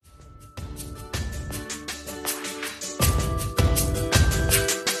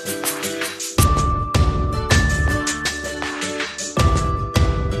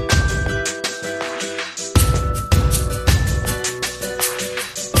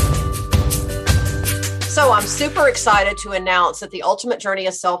So I'm super excited to announce that the Ultimate Journey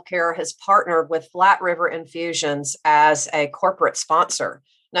of Self-Care has partnered with Flat River Infusions as a corporate sponsor.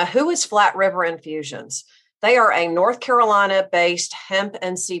 Now, who is Flat River Infusions? They are a North Carolina-based hemp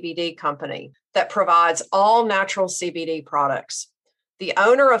and CBD company that provides all natural CBD products. The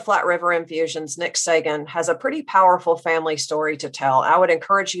owner of Flat River Infusions, Nick Sagan, has a pretty powerful family story to tell. I would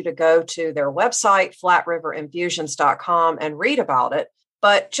encourage you to go to their website, flatriverinfusions.com, and read about it.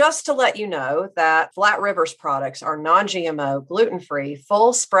 But just to let you know that Flat River's products are non-GMO, gluten-free,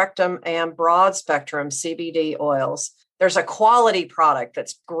 full spectrum and broad spectrum CBD oils. There's a quality product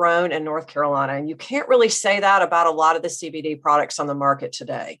that's grown in North Carolina, and you can't really say that about a lot of the CBD products on the market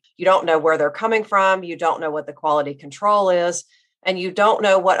today. You don't know where they're coming from, you don't know what the quality control is, and you don't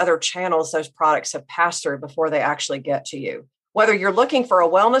know what other channels those products have passed through before they actually get to you. Whether you're looking for a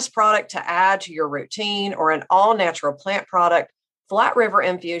wellness product to add to your routine or an all-natural plant product, Flat River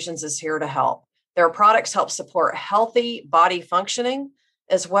Infusions is here to help. Their products help support healthy body functioning,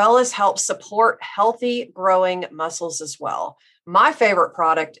 as well as help support healthy growing muscles as well. My favorite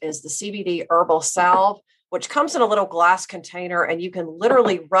product is the CBD Herbal Salve, which comes in a little glass container, and you can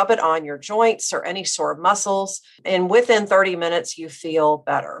literally rub it on your joints or any sore muscles. And within 30 minutes, you feel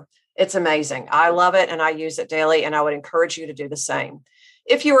better. It's amazing. I love it and I use it daily, and I would encourage you to do the same.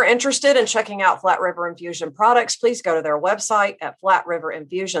 If you are interested in checking out Flat River Infusion products, please go to their website at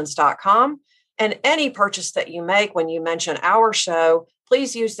flatriverinfusions.com. And any purchase that you make when you mention our show,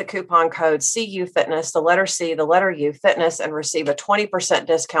 please use the coupon code CU Fitness, the letter C, the letter U Fitness, and receive a 20%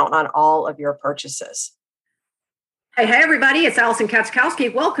 discount on all of your purchases. Hey, everybody, it's Allison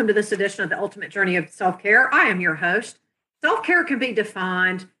Kaczkowski. Welcome to this edition of the Ultimate Journey of Self-Care. I am your host. Self-care can be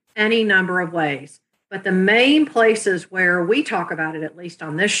defined any number of ways, but the main places where we talk about it, at least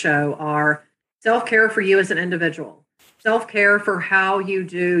on this show, are self-care for you as an individual, self-care for how you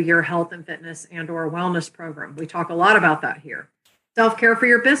do your health and fitness and or wellness program. We talk a lot about that here. Self-care for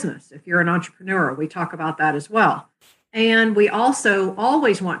your business. If you're an entrepreneur, we talk about that as well. And we also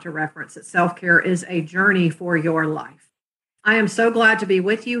always want to reference that self-care is a journey for your life. I am so glad to be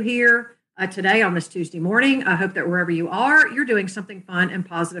with you here today on this Tuesday morning. I hope that wherever you are, you're doing something fun and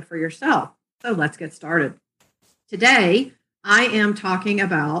positive for yourself. So let's get started. Today, I am talking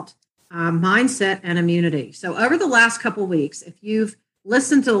about mindset and immunity. So over the last couple of weeks, if you've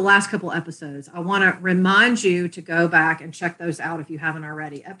listened to the last couple episodes, I want to remind you to go back and check those out if you haven't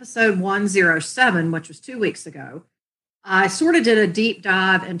already. Episode 107, which was 2 weeks ago, I sort of did a deep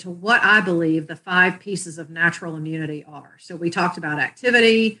dive into what I believe the 5 pieces of natural immunity are. So we talked about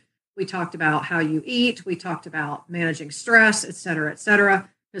activity, we talked about how you eat, we talked about managing stress, et cetera,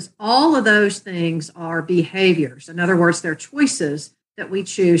 because all of those things are behaviors. In other words, they're choices that we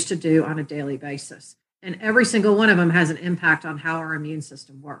choose to do on a daily basis. And every single one of them has an impact on how our immune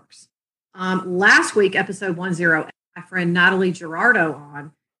system works. Last week, episode 108, my friend Natalie Gerardo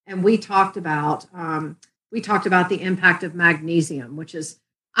on, and we talked about the impact of magnesium, which is,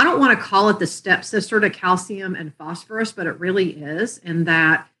 I don't want to call it the stepsister to calcium and phosphorus, but it really is, in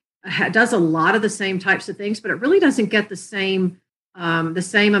that it does a lot of the same types of things, but it really doesn't get the same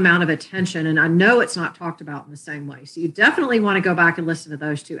amount of attention. And I know it's not talked about in the same way. So you definitely want to go back and listen to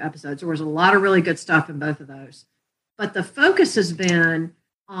those 2 episodes. There was a lot of really good stuff in both of those. But the focus has been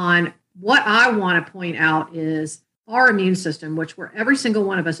on what I want to point out is our immune system, which where every single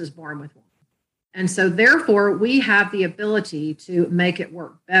one of us is born with one. And so therefore, we have the ability to make it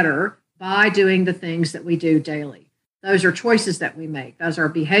work better by doing the things that we do daily. Those are choices that we make. Those are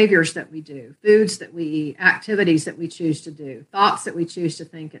behaviors that we do, foods that we eat, activities that we choose to do, thoughts that we choose to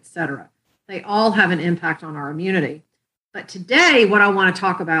think, etc. They all have an impact on our immunity. But today, what I want to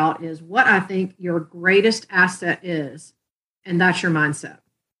talk about is what I think your greatest asset is, and that's your mindset.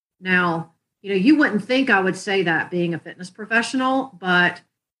 Now, you wouldn't think I would say that being a fitness professional, but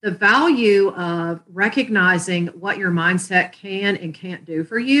the value of recognizing what your mindset can and can't do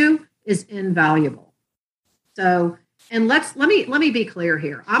for you is invaluable. So, and let me be clear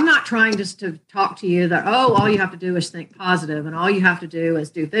here. I'm not trying just to talk to you that, all you have to do is think positive, and all you have to do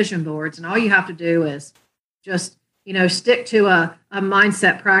is do vision boards, and all you have to do is just, stick to a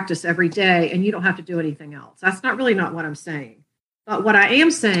mindset practice every day, and you don't have to do anything else. That's not what I'm saying. But what I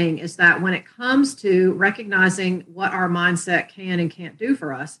am saying is that when it comes to recognizing what our mindset can and can't do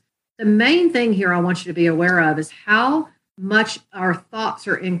for us, the main thing here I want you to be aware of is how much our thoughts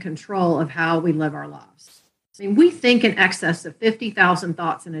are in control of how we live our lives. I mean, we think in excess of 50,000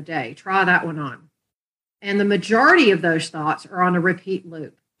 thoughts in a day. Try that one on. And the majority of those thoughts are on a repeat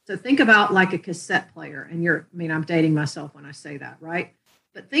loop. So think about like a cassette player, and I'm dating myself when I say that, right?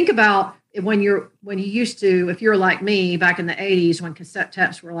 But think about when you used to, if you're like me back in the 80s when cassette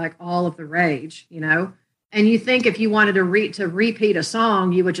tapes were like all of the rage, And you think if you wanted to repeat a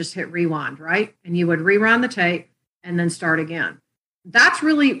song, you would just hit rewind, right? And you would rerun the tape and then start again. That's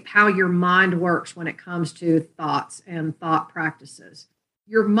really how your mind works when it comes to thoughts and thought practices.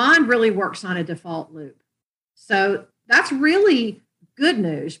 Your mind really works on a default loop. So that's really good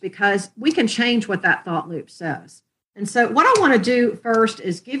news because we can change what that thought loop says. And so what I want to do first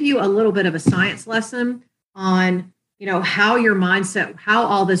is give you a little bit of a science lesson on, how your mindset, how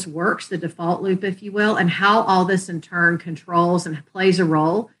all this works, the default loop, if you will, and how all this in turn controls and plays a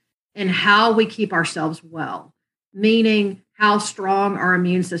role in how we keep ourselves well, meaning how strong our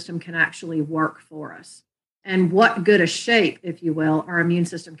immune system can actually work for us and what good a shape, if you will, our immune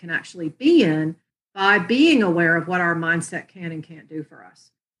system can actually be in by being aware of what our mindset can and can't do for us.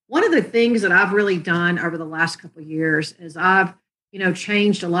 One of the things that I've really done over the last couple of years is I've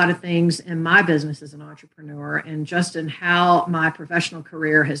changed a lot of things in my business as an entrepreneur and just in how my professional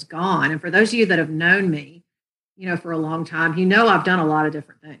career has gone. And for those of you that have known me, for a long time, I've done a lot of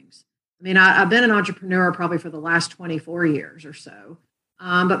different things. I mean, I've been an entrepreneur probably for the last 24 years or so.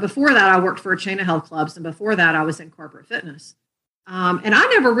 But before that, I worked for a chain of health clubs. And before that, I was in corporate fitness. And I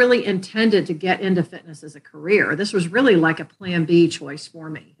never really intended to get into fitness as a career. This was really like a plan B choice for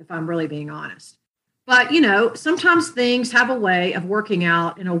me, if I'm really being honest. But, sometimes things have a way of working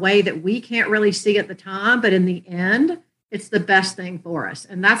out in a way that we can't really see at the time. But in the end, it's the best thing for us.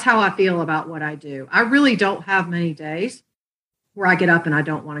 And that's how I feel about what I do. I really don't have many days where I get up and I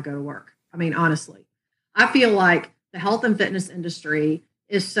don't want to go to work. I mean, honestly, I feel like the health and fitness industry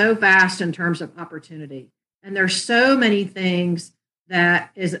is so vast in terms of opportunity. And there's so many things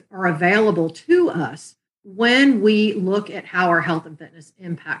that are available to us when we look at how our health and fitness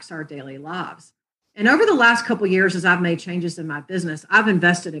impacts our daily lives. And over the last couple of years, as I've made changes in my business, I've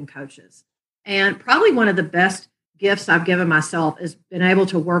invested in coaches. And probably one of the best gifts I've given myself is been able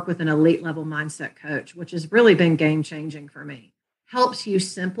to work with an elite level mindset coach, which has really been game changing for me. Helps you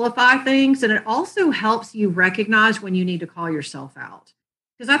simplify things. And it also helps you recognize when you need to call yourself out.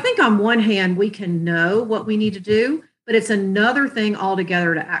 Because I think on one hand, we can know what we need to do, but it's another thing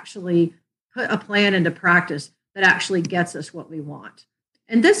altogether to actually put a plan into practice that actually gets us what we want.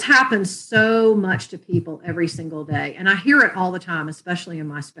 And this happens so much to people every single day. And I hear it all the time, especially in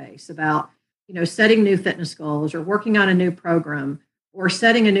my space about, setting new fitness goals or working on a new program or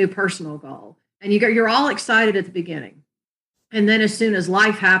setting a new personal goal. And you're all excited at the beginning. And then as soon as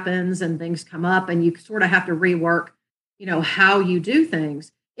life happens and things come up and you sort of have to rework, how you do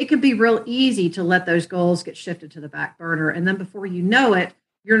things, it can be real easy to let those goals get shifted to the back burner. And then before you know it,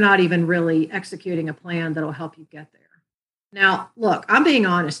 you're not even really executing a plan that'll help you get there. Now, look, I'm being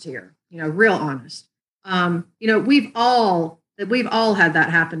honest here, real honest. We've all had that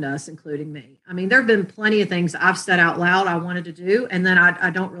happen to us, including me. I mean, there have been plenty of things I've said out loud I wanted to do, and then I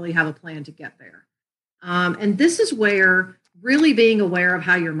don't really have a plan to get there. And this is where really being aware of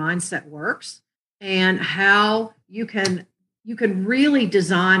how your mindset works and how you can really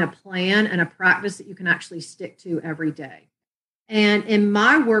design a plan and a practice that you can actually stick to every day. And in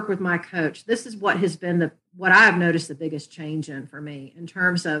my work with my coach, this is what has been what I have noticed the biggest change in for me in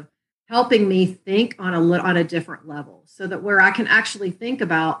terms of helping me think on a different level so that where I can actually think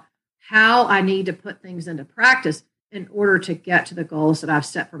about how I need to put things into practice in order to get to the goals that I've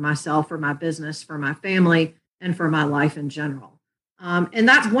set for myself, for my business, for my family, and for my life in general. And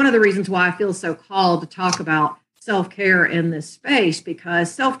that's one of the reasons why I feel so called to talk about self-care in this space, because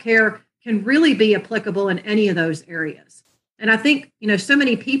self-care can really be applicable in any of those areas. And I think, so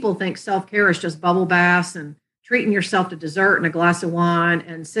many people think self-care is just bubble baths and treating yourself to dessert and a glass of wine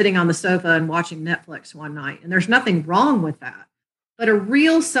and sitting on the sofa and watching Netflix one night. And there's nothing wrong with that. But a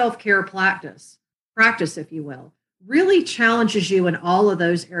real self-care practice, if you will, really challenges you in all of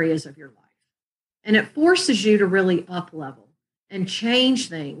those areas of your life. And it forces you to really up-level and change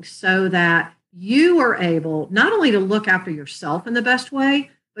things so that you are able not only to look after yourself in the best way,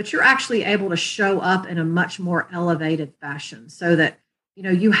 but you're actually able to show up in a much more elevated fashion so that,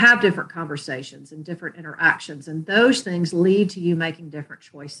 you have different conversations and different interactions, and those things lead to you making different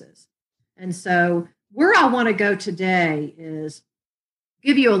choices. And so where I want to go today is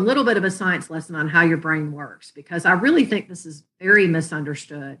give you a little bit of a science lesson on how your brain works, because I really think this is very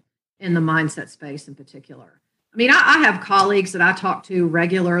misunderstood in the mindset space in particular. I mean, I have colleagues that I talk to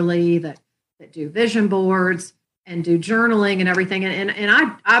regularly that do vision boards and do journaling and everything.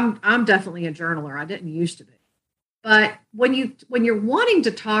 And I'm definitely a journaler. I didn't used to be. But when you're wanting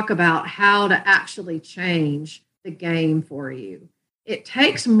to talk about how to actually change the game for you, it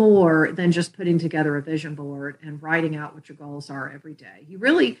takes more than just putting together a vision board and writing out what your goals are every day. You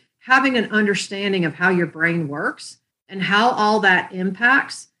really having an understanding of how your brain works and how all that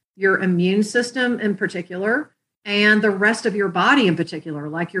impacts your immune system in particular, and the rest of your body in particular,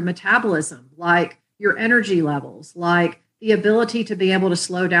 like your metabolism, like your energy levels, like the ability to be able to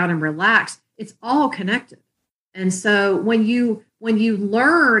slow down and relax. It's all connected. And so when you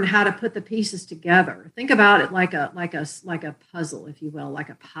learn how to put the pieces together, think about it like a puzzle, if you will, like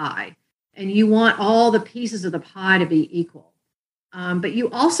a pie. And you want all the pieces of the pie to be equal. But you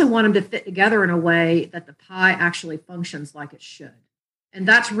also want them to fit together in a way that the pie actually functions like it should. And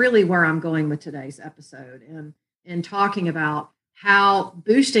that's really where I'm going with today's episode and talking about how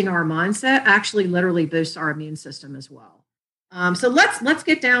boosting our mindset actually literally boosts our immune system as well. So let's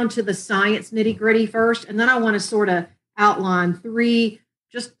get down to the science nitty gritty first, and then I want to sort of outline three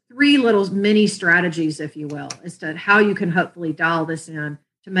little mini strategies, if you will, as to how you can hopefully dial this in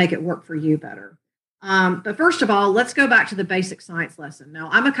to make it work for you better. But first of all, let's go back to the basic science lesson. Now,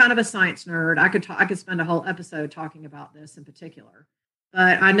 I'm a kind of a science nerd. I could spend a whole episode talking about this in particular,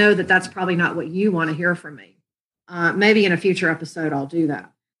 but I know that that's probably not what you want to hear from me. Maybe in a future episode, I'll do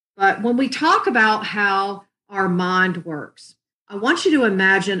that. But when we talk about how our mind works, I want you to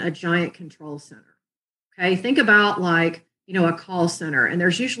imagine a giant control center. Okay, think about like, a call center, and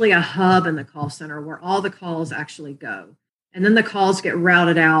there's usually a hub in the call center where all the calls actually go. And then the calls get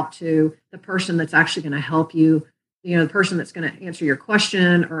routed out to the person that's actually going to help you, the person that's going to answer your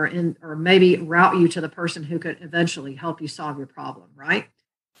question or maybe route you to the person who could eventually help you solve your problem, right?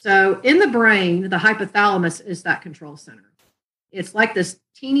 So in the brain, the hypothalamus is that control center. It's like this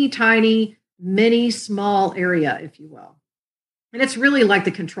teeny tiny, mini small area, if you will. And it's really like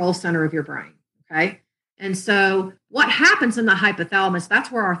the control center of your brain, okay? And so what happens in the hypothalamus, that's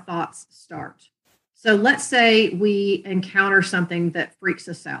where our thoughts start. So let's say we encounter something that freaks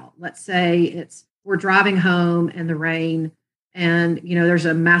us out. Let's say we're driving home in the rain and, there's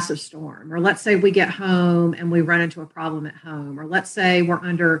a massive storm. Or let's say we get home and we run into a problem at home. Or let's say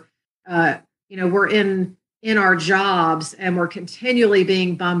we're we're in our jobs and we're continually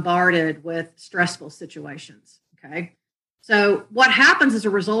being bombarded with stressful situations, okay? So what happens as a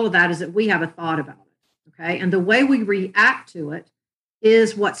result of that is that we have a thought about it, okay? And the way we react to it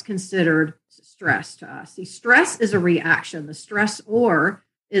is what's considered stress to us. See, stress is a reaction. The stressor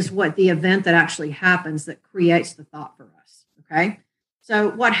is what the event that actually happens that creates the thought for us, okay? So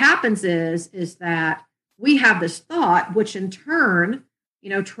what happens is that we have this thought, which in turn,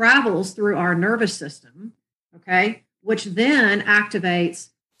 travels through our nervous system, okay, which then activates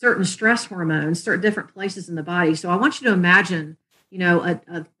certain stress hormones, certain different places in the body. So I want you to imagine,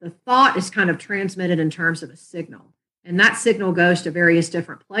 the thought is kind of transmitted in terms of a signal. And that signal goes to various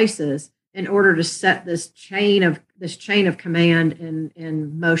different places in order to set this chain of command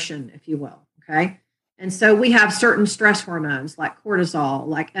in motion, if you will. Okay. And so we have certain stress hormones like cortisol,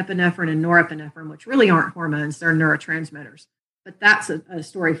 like epinephrine and norepinephrine, which really aren't hormones, they're neurotransmitters. But that's a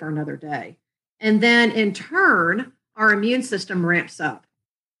story for another day. And then in turn, our immune system ramps up.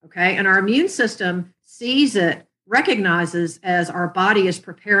 Okay. And our immune system sees it, recognizes as our body is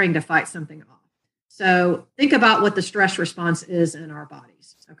preparing to fight something off. So think about what the stress response is in our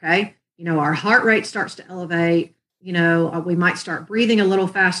bodies. Okay. Our heart rate starts to elevate. We might start breathing a little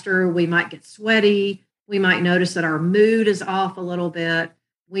faster. We might get sweaty. We might notice that our mood is off a little bit.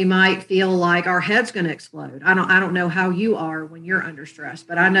 We might feel like our head's going to explode. I don't know how you are when you're under stress,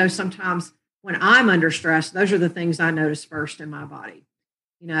 but I know sometimes when I'm under stress, those are the things I notice first in my body.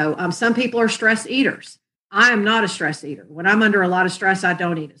 Some people are stress eaters. I am not a stress eater. When I'm under a lot of stress, I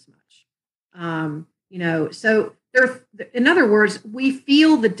don't eat as much. So in other words, we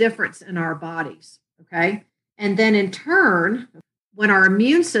feel the difference in our bodies. Okay. And then in turn, when our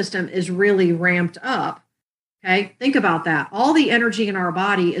immune system is really ramped up, okay, think about that. All the energy in our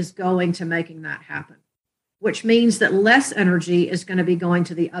body is going to making that happen, which means that less energy is going to be going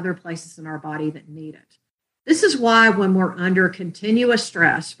to the other places in our body that need it. This is why when we're under continuous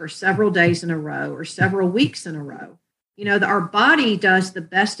stress for several days in a row or several weeks in a row, our body does the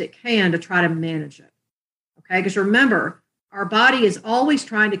best it can to try to manage it. Okay, because remember, our body is always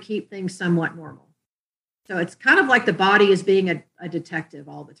trying to keep things somewhat normal. So it's kind of like the body is being a detective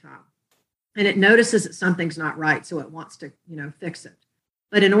all the time. And it notices that something's not right, so it wants to, fix it.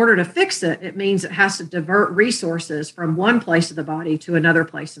 But in order to fix it, it means it has to divert resources from one place of the body to another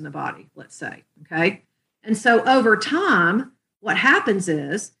place in the body, let's say, okay? And so over time, what happens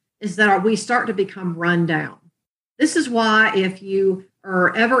is that we start to become run down. This is why if you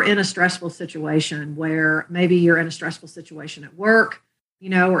are ever in a stressful situation where maybe you're in a stressful situation at work,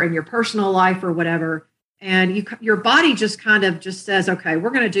 or in your personal life or whatever, and your body just kind of just says, okay,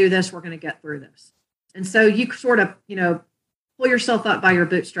 we're going to do this. We're going to get through this. And so you sort of, pull yourself up by your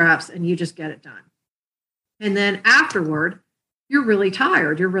bootstraps and you just get it done. And then afterward, you're really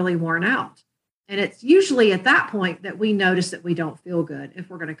tired, you're really worn out. And it's usually at that point that we notice that we don't feel good if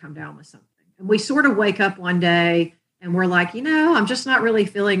we're going to come down with something. And we sort of wake up one day and we're like, I'm just not really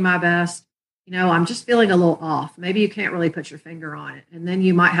feeling my best. I'm just feeling a little off. Maybe you can't really put your finger on it. And then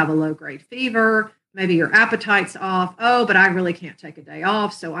you might have a low-grade fever. Maybe your appetite's off. Oh, but I really can't take a day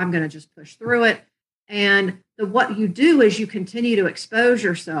off, so I'm going to just push through it. And what you do is you continue to expose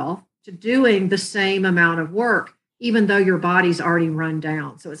yourself to doing the same amount of work, even though your body's already run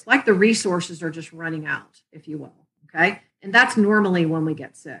down. So it's like the resources are just running out, if you will. Okay. And that's normally when we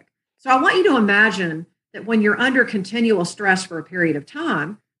get sick. So I want you to imagine that when you're under continual stress for a period of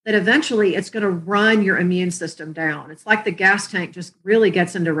time, that eventually it's going to run your immune system down. It's like the gas tank just really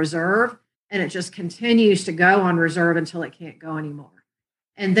gets into reserve and it just continues to go on reserve until it can't go anymore.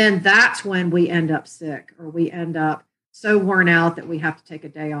 And then that's when we end up sick, or we end up so worn out that we have to take a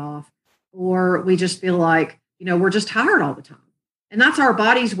day off, or we just feel like, we're just tired all the time. And that's our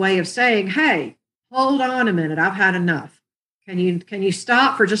body's way of saying, hey, hold on a minute, I've had enough. Can you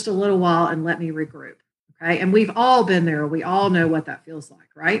stop for just a little while and let me regroup? Okay. And we've all been there. We all know what that feels like,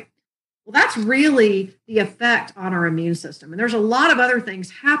 right? Well, that's really the effect on our immune system. And there's a lot of other things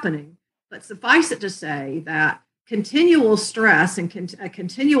happening, but suffice it to say that continual stress and a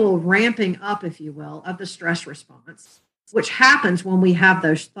continual ramping up, if you will, of the stress response, which happens when we have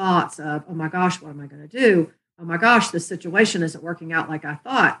those thoughts of, oh my gosh, what am I going to do? Oh my gosh, this situation isn't working out like I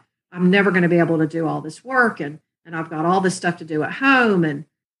thought. I'm never going to be able to do all this work. And I've got all this stuff to do at home and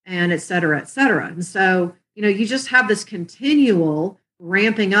et cetera, et cetera. And so, you just have this continual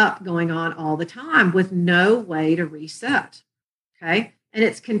ramping up going on all the time with no way to reset. Okay. And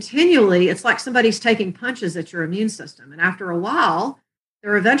it's like somebody's taking punches at your immune system. And after a while,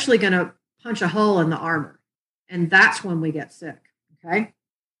 they're eventually going to punch a hole in the armor. And that's when we get sick. Okay.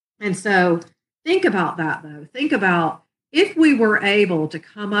 And so think about that, though. Think about if we were able to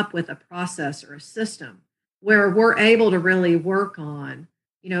come up with a process or a system where we're able to really work on,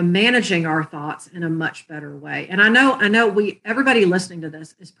 managing our thoughts in a much better way. And I know everybody listening to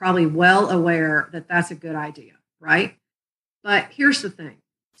this is probably well aware that that's a good idea, right? But here's the thing.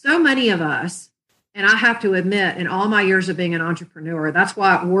 So many of us, and I have to admit, in all my years of being an entrepreneur, that's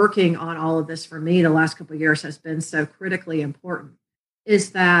why working on all of this for me the last couple of years has been so critically important,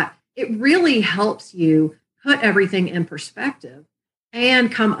 is that it really helps you put everything in perspective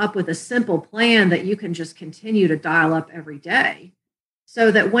and come up with a simple plan that you can just continue to dial up every day,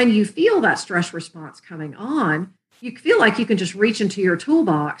 so that when you feel that stress response coming on, you feel like you can just reach into your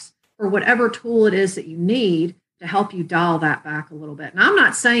toolbox for whatever tool it is that you need to help you dial that back a little bit. And I'm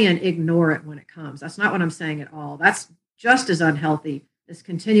not saying ignore it when it comes. That's not what I'm saying at all. That's just as unhealthy as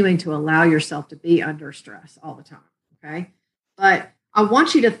continuing to allow yourself to be under stress all the time. Okay. But I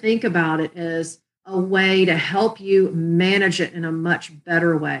want you to think about it as a way to help you manage it in a much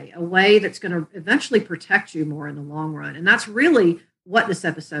better way, a way that's going to eventually protect you more in the long run. And that's really what this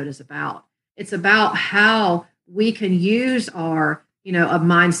episode is about. It's about how we can use our, a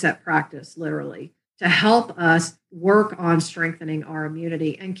mindset practice, literally, to help us work on strengthening our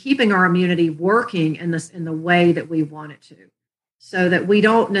immunity and keeping our immunity working in the way that we want it to, so that we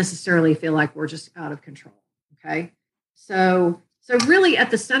don't necessarily feel like we're just out of control. Okay. So really at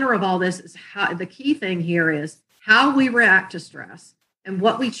the center of all this is how the key thing here is how we react to stress and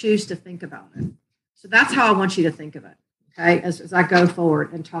what we choose to think about it. So that's how I want you to think of it. Okay. As I go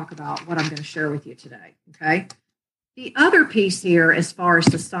forward and talk about what I'm going to share with you today. Okay. The other piece here, as far as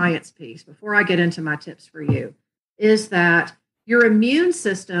the science piece, before I get into my tips for you, is that your immune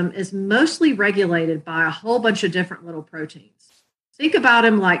system is mostly regulated by a whole bunch of different little proteins. Think about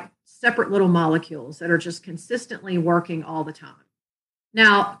them like separate little molecules that are just consistently working all the time.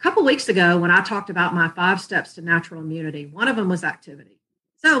 Now, a couple of weeks ago, when I talked about my 5 steps to natural immunity, one of them was activity.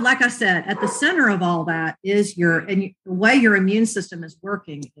 So like I said, at the center of all that is the way your immune system is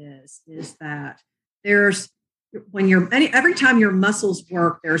working is that every time your muscles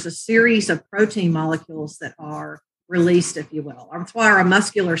work, there's a series of protein molecules that are released, if you will. That's why our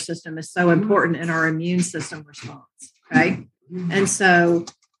muscular system is so important in our immune system response. Okay. And so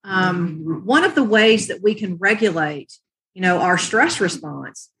one of the ways that we can regulate, our stress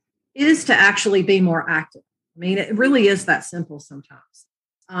response is to actually be more active. I mean, it really is that simple sometimes.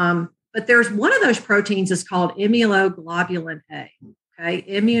 But there's one of those proteins is called immunoglobulin A. Okay.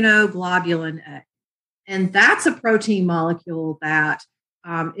 Immunoglobulin A. And that's a protein molecule that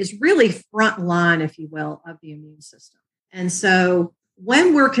is really front line, if you will, of the immune system. And so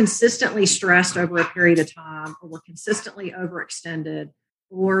when we're consistently stressed over a period of time, or we're consistently overextended,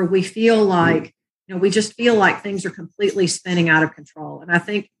 or we feel like, we just feel like things are completely spinning out of control. And I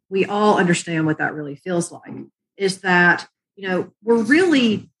think we all understand what that really feels like, is that we're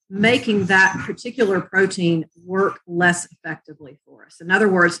really making that particular protein work less effectively for us. In other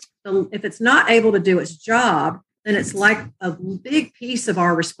words, if it's not able to do its job, then it's like a big piece of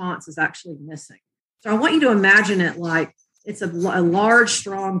our response is actually missing. So I want you to imagine it like it's a large,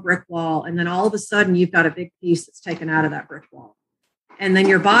 strong brick wall, and then all of a sudden you've got a big piece that's taken out of that brick wall. And then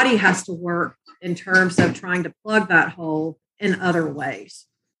your body has to work in terms of trying to plug that hole in other ways.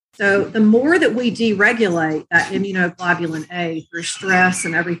 So the more that we deregulate that immunoglobulin A through stress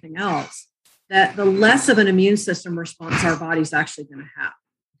and everything else, that the less of an immune system response our body's actually going to have.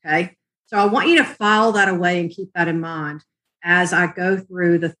 Okay. So I want you to file that away and keep that in mind as I go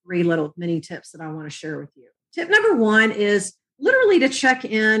through the 3 little mini tips that I want to share with you. Tip number 1 is literally to check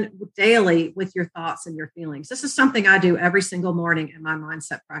in daily with your thoughts and your feelings. This is something I do every single morning in my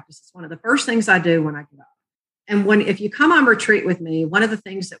mindset practice. It's one of the first things I do when I get up. And if you come on retreat with me, one of the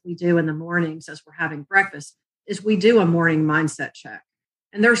things that we do in the mornings as we're having breakfast is we do a morning mindset check.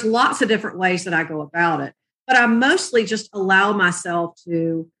 And there's lots of different ways that I go about it, but I mostly just allow myself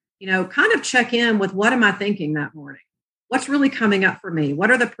to, kind of check in with what am I thinking that morning? What's really coming up for me? What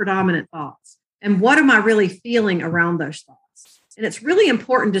are the predominant thoughts? And what am I really feeling around those thoughts? And it's really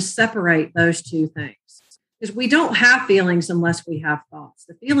important to separate those 2 things because we don't have feelings unless we have thoughts.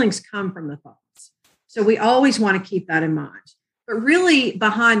 The feelings come from the thoughts. So we always want to keep that in mind. But really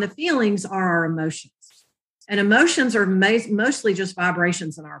behind the feelings are our emotions. And emotions are mostly just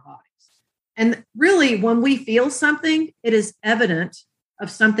vibrations in our bodies. And really, when we feel something, it is evident of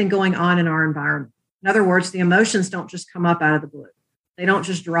something going on in our environment. In other words, the emotions don't just come up out of the blue. They don't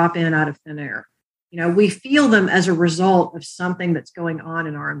just drop in out of thin air. We feel them as a result of something that's going on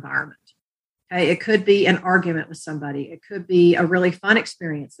in our environment. Okay, it could be an argument with somebody. It could be a really fun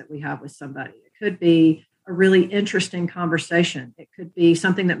experience that we have with somebody. It could be a really interesting conversation. It could be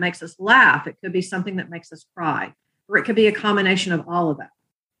something that makes us laugh. It could be something that makes us cry, or it could be a combination of all of that.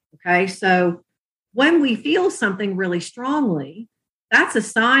 Okay, so when we feel something really strongly, that's a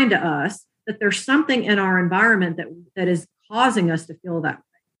sign to us that there's something in our environment that is causing us to feel that way.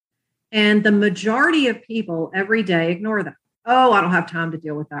 And the majority of people every day ignore that. Oh, I don't have time to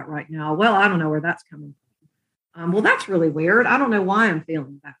deal with that right now. Well, I don't know where that's coming from. Well, that's really weird. I don't know why I'm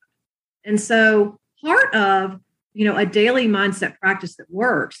feeling that. And so part of, a daily mindset practice that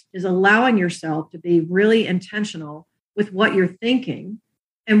works is allowing yourself to be really intentional with what you're thinking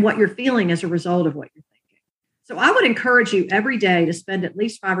and what you're feeling as a result of what you're thinking. So I would encourage you every day to spend at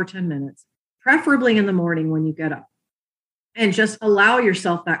least 5 or 10 minutes, preferably in the morning when you get up, and just allow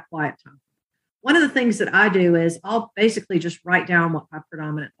yourself that quiet time. One of the things that I do is I'll basically just write down what my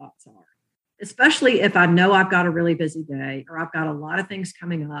predominant thoughts are, especially if I know I've got a really busy day or I've got a lot of things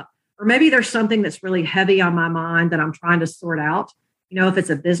coming up, or maybe there's something that's really heavy on my mind that I'm trying to sort out. If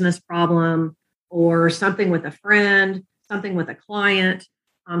it's a business problem or something with a friend, something with a client,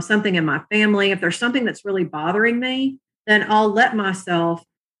 something in my family. If there's something that's really bothering me, then I'll let myself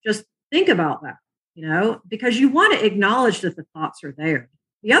just think about that, because you want to acknowledge that the thoughts are there.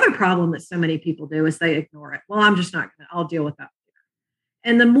 The other problem that so many people do is they ignore it. Well, I'm just not going to, I'll deal with that later.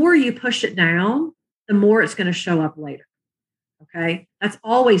 And the more you push it down, the more it's going to show up later. Okay. That's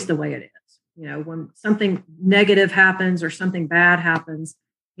always the way it is. When something negative happens or something bad happens,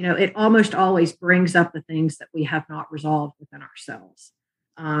 it almost always brings up the things that we have not resolved within ourselves.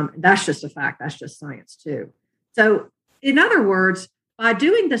 That's just a fact. That's just science too. So in other words, by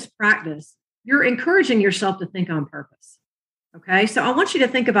doing this practice, you're encouraging yourself to think on purpose. Okay. So I want you to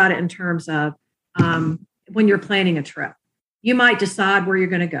think about it in terms of when you're planning a trip. You might decide where you're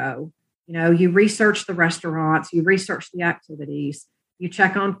going to go. You research the restaurants, you research the activities, you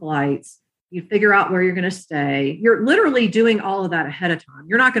check on flights, you figure out where you're going to stay. You're literally doing all of that ahead of time.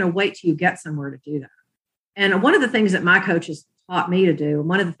 You're not going to wait till you get somewhere to do that. And one of the things that my coaches taught me to do, and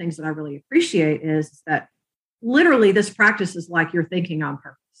one of the things that I really appreciate is that literally this practice is like you're thinking on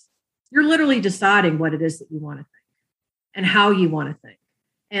purpose. You're literally deciding what it is that you want to think and how you want to think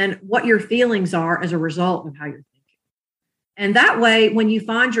and what your feelings are as a result of how you're thinking. And that way, when you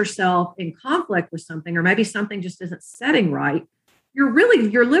find yourself in conflict with something, or maybe something just isn't setting right, you're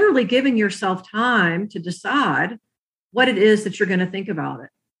literally giving yourself time to decide what it is that you're going to think about it,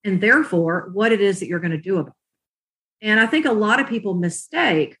 and therefore what it is that you're going to do about it. And I think a lot of people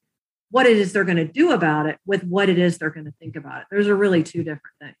mistake what it is they're going to do about it with what it is they're going to think about it. Those are really 2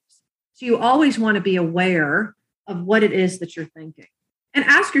 different things. So you always want to be aware of what it is that you're thinking and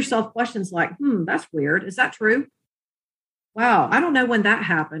ask yourself questions like, that's weird. Is that true? Wow, I don't know when that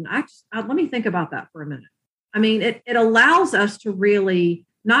happened. Let me think about that for a minute. I mean, it allows us to really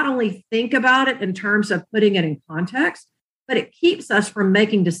not only think about it in terms of putting it in context, but it keeps us from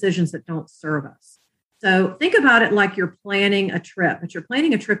making decisions that don't serve us. So think about it like you're planning a trip, but you're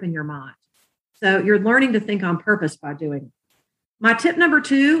planning a trip in your mind. So you're learning to think on purpose by doing it. My tip number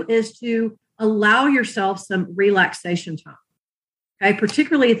 2 is to allow yourself some relaxation time. Okay,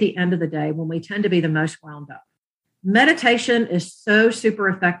 particularly at the end of the day when we tend to be the most wound up. Meditation is so super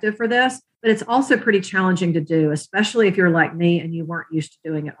effective for this, but it's also pretty challenging to do, especially if you're like me and you weren't used to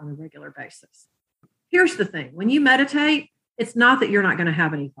doing it on a regular basis. Here's the thing. When you meditate, it's not that you're not going to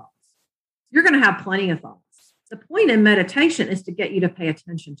have any thoughts. You're going to have plenty of thoughts. The point in meditation is to get you to pay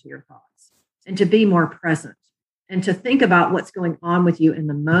attention to your thoughts and to be more present and to think about what's going on with you in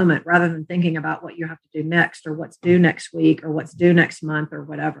the moment rather than thinking about what you have to do next or what's due next week or what's due next month or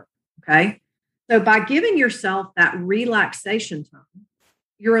whatever. Okay. So by giving yourself that relaxation time,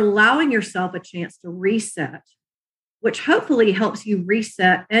 you're allowing yourself a chance to reset, which hopefully helps you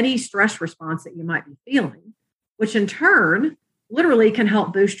reset any stress response that you might be feeling, which in turn literally can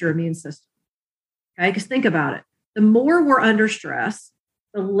help boost your immune system. Okay. Because think about it. The more we're under stress,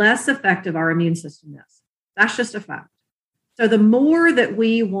 the less effective our immune system is. That's just a fact. So the more that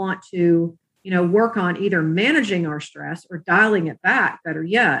we want to, work on either managing our stress or dialing it back, better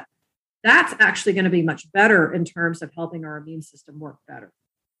yet, that's actually going to be much better in terms of helping our immune system work better.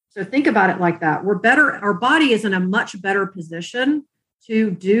 So think about it like that. We're better. Our body is in a much better position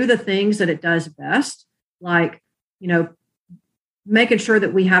to do the things that it does best, like, making sure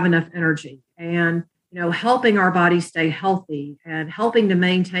that we have enough energy and, helping our body stay healthy and helping to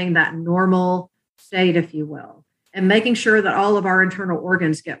maintain that normal state, if you will, and making sure that all of our internal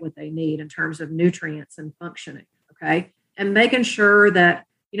organs get what they need in terms of nutrients and functioning. Okay. And making sure that,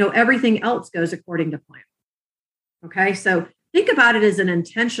 everything else goes according to plan. Okay. So think about it as an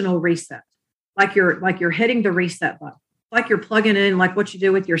intentional reset, like you're hitting the reset button, like you're plugging in, like what you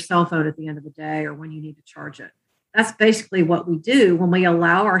do with your cell phone at the end of the day or when you need to charge it. That's basically what we do when we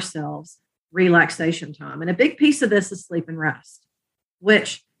allow ourselves relaxation time. And a big piece of this is sleep and rest,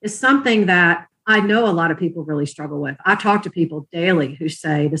 which is something that I know a lot of people really struggle with. I talk to people daily who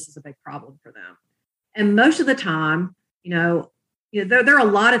say this is a big problem for them. And most of the time, there are a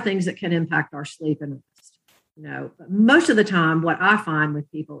lot of things that can impact our sleep and rest. But most of the time, what I find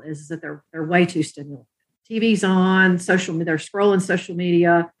with people is that they're way too stimulated. TV's on, they're scrolling social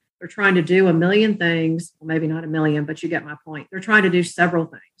media. They're trying to do a million things. Well, maybe not a million, but you get my point. They're trying to do several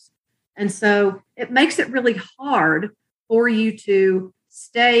things. And so it makes it really hard for you to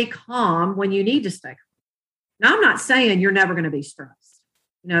stay calm when you need to stay calm. Now, I'm not saying you're never going to be stressed.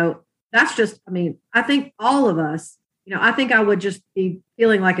 That's just, I think all of us, I think I would just be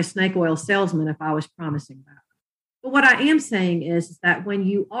feeling like a snake oil salesman if I was promising that. But what I am saying is that when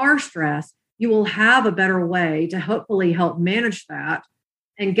you are stressed, you will have a better way to hopefully help manage that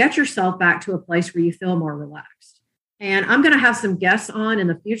and get yourself back to a place where you feel more relaxed. And I'm going to have some guests on in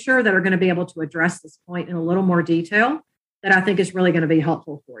the future that are going to be able to address this point in a little more detail that I think is really going to be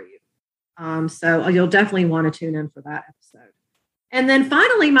helpful for you. So you'll definitely want to tune in for that episode. And then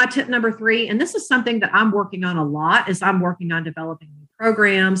finally, my tip number 3, and this is something that I'm working on a lot, is I'm working on developing new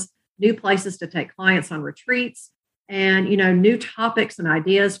programs, new places to take clients on retreats, and new topics and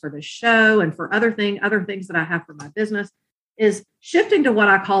ideas for the show and for other things that I have for my business, is shifting to what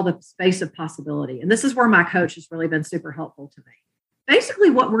I call the space of possibility. And this is where my coach has really been super helpful to me. Basically,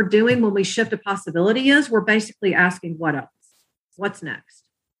 what we're doing when we shift a possibility is we're basically asking, what else? What's next?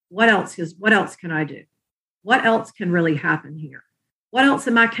 What else can I do? What else can really happen here? What else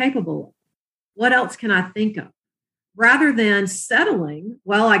am I capable of? What else can I think of? Rather than settling,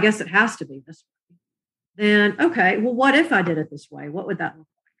 well, I guess it has to be this way. Then, okay, well, what if I did it this way? What would that look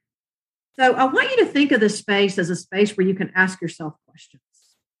like? So I want you to think of this space as a space where you can ask yourself questions.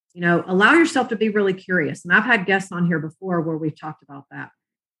 Allow yourself to be really curious. And I've had guests on here before where we've talked about that.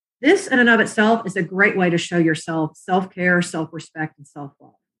 This in and of itself is a great way to show yourself self-care, self-respect, and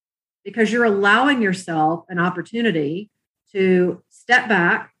self-love, because you're allowing yourself an opportunity to step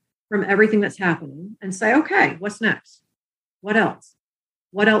back from everything that's happening and say, okay, what's next? What else?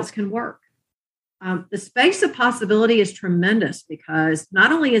 What else can work? The space of possibility is tremendous because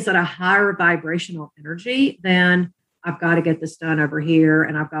not only is it a higher vibrational energy than I've got to get this done over here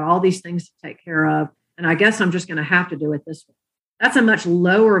and I've got all these things to take care of, and I guess I'm just going to have to do it this way. That's a much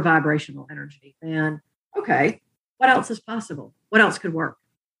lower vibrational energy than, okay, what else is possible? What else could work?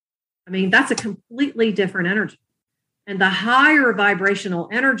 That's a completely different energy. And the higher vibrational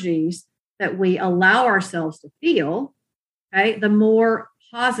energies that we allow ourselves to feel, okay, the more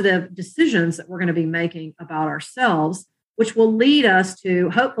positive decisions that we're going to be making about ourselves, which will lead us to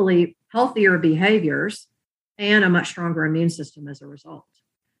hopefully healthier behaviors and a much stronger immune system as a result.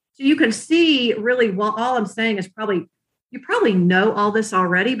 So you can see really, well, all I'm saying is probably You probably know all this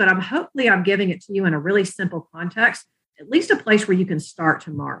already, but hopefully I'm giving it to you in a really simple context, at least a place where you can start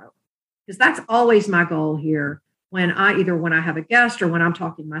tomorrow. Because that's always my goal here when I have a guest or when I'm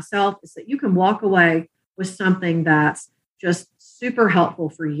talking myself, is that you can walk away with something that's just super helpful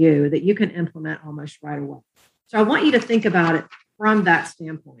for you that you can implement almost right away. So I want you to think about it from that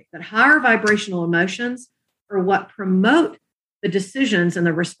standpoint, that higher vibrational emotions are what promote the decisions and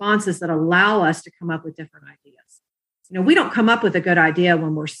the responses that allow us to come up with different ideas. We don't come up with a good idea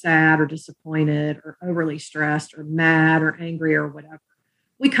when we're sad or disappointed or overly stressed or mad or angry or whatever.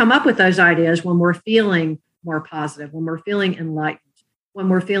 We come up with those ideas when we're feeling more positive, when we're feeling enlightened, when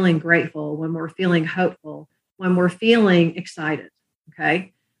we're feeling grateful, when we're feeling hopeful, when we're feeling excited.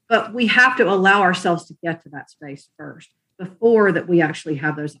 Okay. But we have to allow ourselves to get to that space first before that we actually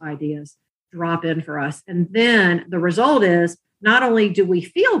have those ideas drop in for us. And then the result is not only do we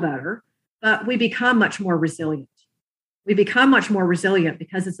feel better, but we become much more resilient. We become much more resilient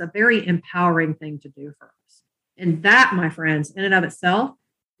because it's a very empowering thing to do for us. And that, my friends, in and of itself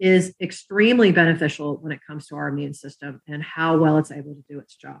is extremely beneficial when it comes to our immune system and how well it's able to do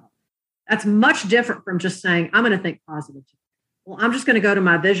its job. That's much different from just saying, I'm going to think positive today. Well, I'm just going to go to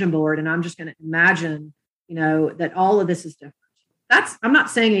my vision board and I'm just going to imagine, that all of this is different. I'm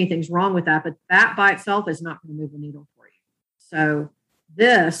not saying anything's wrong with that, but that by itself is not going to move the needle for you. So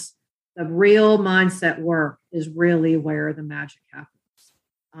the real mindset work is really where the magic happens.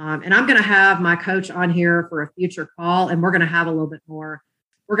 And I'm going to have my coach on here for a future call, and we're going to have a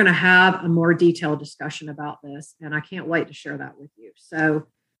more detailed discussion about this. And I can't wait to share that with you. So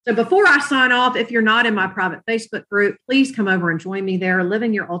before I sign off, if you're not in my private Facebook group, please come over and join me there,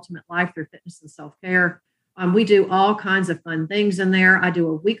 Living Your Ultimate Life Through Fitness and Self-Care. We do all kinds of fun things in there. I do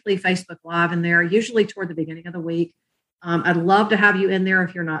a weekly Facebook Live in there, usually toward the beginning of the week. I'd love to have you in there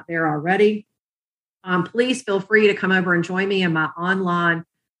if you're not there already. Please feel free to come over and join me in my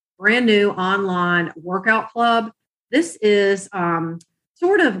brand new online workout club. This is I've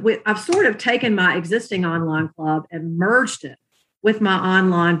sort of taken my existing online club and merged it with my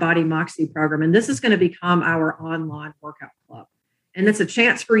online Body Moxie program. And this is going to become our online workout club. And it's a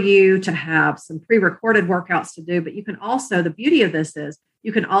chance for you to have some pre-recorded workouts to do. But you can also, the beauty of this is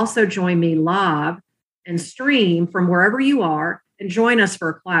you can also join me live and stream from wherever you are and join us for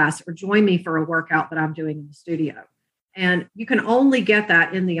a class or join me for a workout that I'm doing in the studio. And you can only get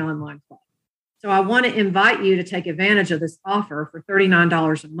that in the online club. So I want to invite you to take advantage of this offer for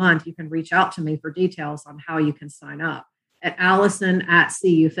 $39 a month. You can reach out to me for details on how you can sign up at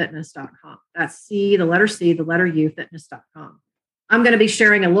Allison@CUFitness.com. That's C, the letter U, fitness.com. I'm going to be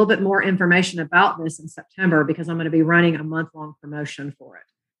sharing a little bit more information about this in September because I'm going to be running a month-long promotion for it.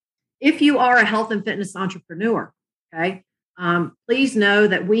 If you are a health and fitness entrepreneur, okay, please know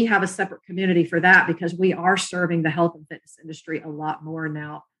that we have a separate community for that because we are serving the health and fitness industry a lot more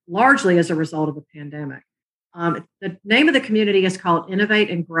now, largely as a result of the pandemic. The name of the community is called Innovate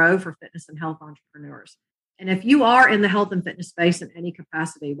and Grow for Fitness and Health Entrepreneurs. And if you are in the health and fitness space in any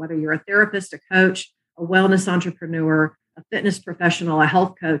capacity, whether you're a therapist, a coach, a wellness entrepreneur, a fitness professional, a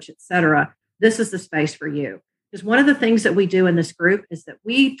health coach, et cetera, this is the space for you. Because one of the things that we do in this group is that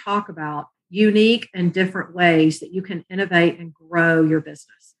we talk about unique and different ways that you can innovate and grow your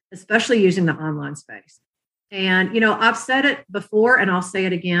business, especially using the online space. And, I've said it before and I'll say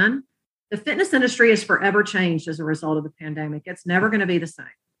it again. The fitness industry has forever changed as a result of the pandemic. It's never going to be the same.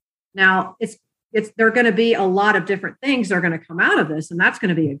 Now, there are going to be a lot of different things that are going to come out of this, and that's going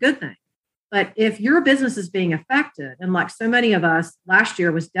to be a good thing. But if your business is being affected, and like so many of us, last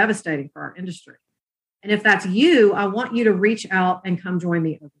year was devastating for our industry. And if that's you, I want you to reach out and come join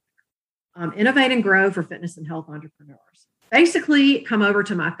me over there. Innovate and Grow for Fitness and Health Entrepreneurs. Basically, come over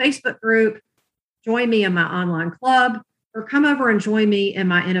to my Facebook group, join me in my online club, or come over and join me in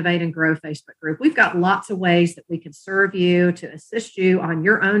my Innovate and Grow Facebook group. We've got lots of ways that we can serve you to assist you on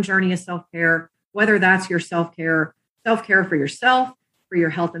your own journey of self-care, whether that's your self-care for yourself, for your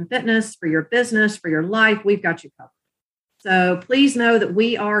health and fitness, for your business, for your life. We've got you covered. So please know that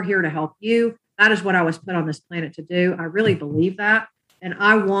we are here to help you. That is what I was put on this planet to do. I really believe that. And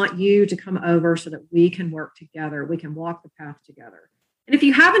I want you to come over so that we can work together. We can walk the path together. And if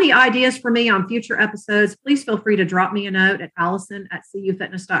you have any ideas for me on future episodes, please feel free to drop me a note at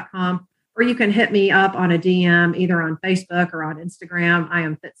Allison@CUFitness.com, or you can hit me up on a DM either on Facebook or on Instagram. I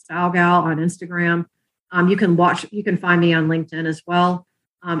am Fit Style Gal on Instagram. You can find me on LinkedIn as well.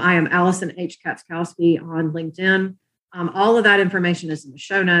 I am Allison H. Katzkowski on LinkedIn. All of that information is in the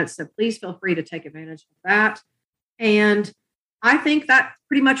show notes, so please feel free to take advantage of that. And I think that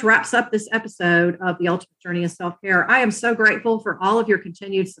pretty much wraps up this episode of The Ultimate Journey of Self-Care. I am so grateful for all of your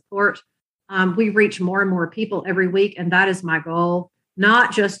continued support. We reach more and more people every week, and that is my goal.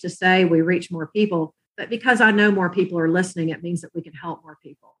 Not just to say we reach more people, but because I know more people are listening, it means that we can help more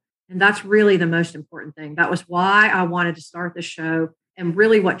people. And that's really the most important thing. That was why I wanted to start the show. And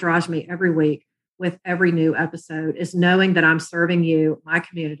really what drives me every week with every new episode is knowing that I'm serving you, my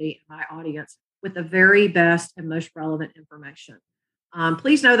community, and my audience with the very best and most relevant information.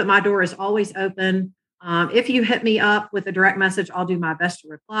 Please know that my door is always open. If you hit me up with a direct message, I'll do my best to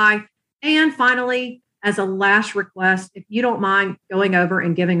reply. And finally, as a last request, if you don't mind going over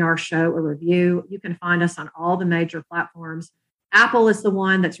and giving our show a review, you can find us on all the major platforms. Apple is the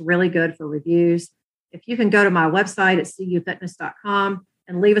one that's really good for reviews. If you can go to my website at cufitness.com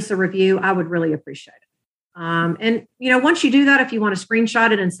and leave us a review, I would really appreciate it. And once you do that, if you want to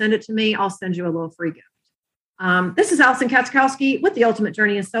screenshot it and send it to me, I'll send you a little free gift. This is Allison Katzkowski with The Ultimate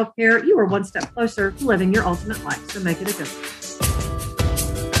Journey in Self-Care. You are one step closer to living your ultimate life, so make it a good one.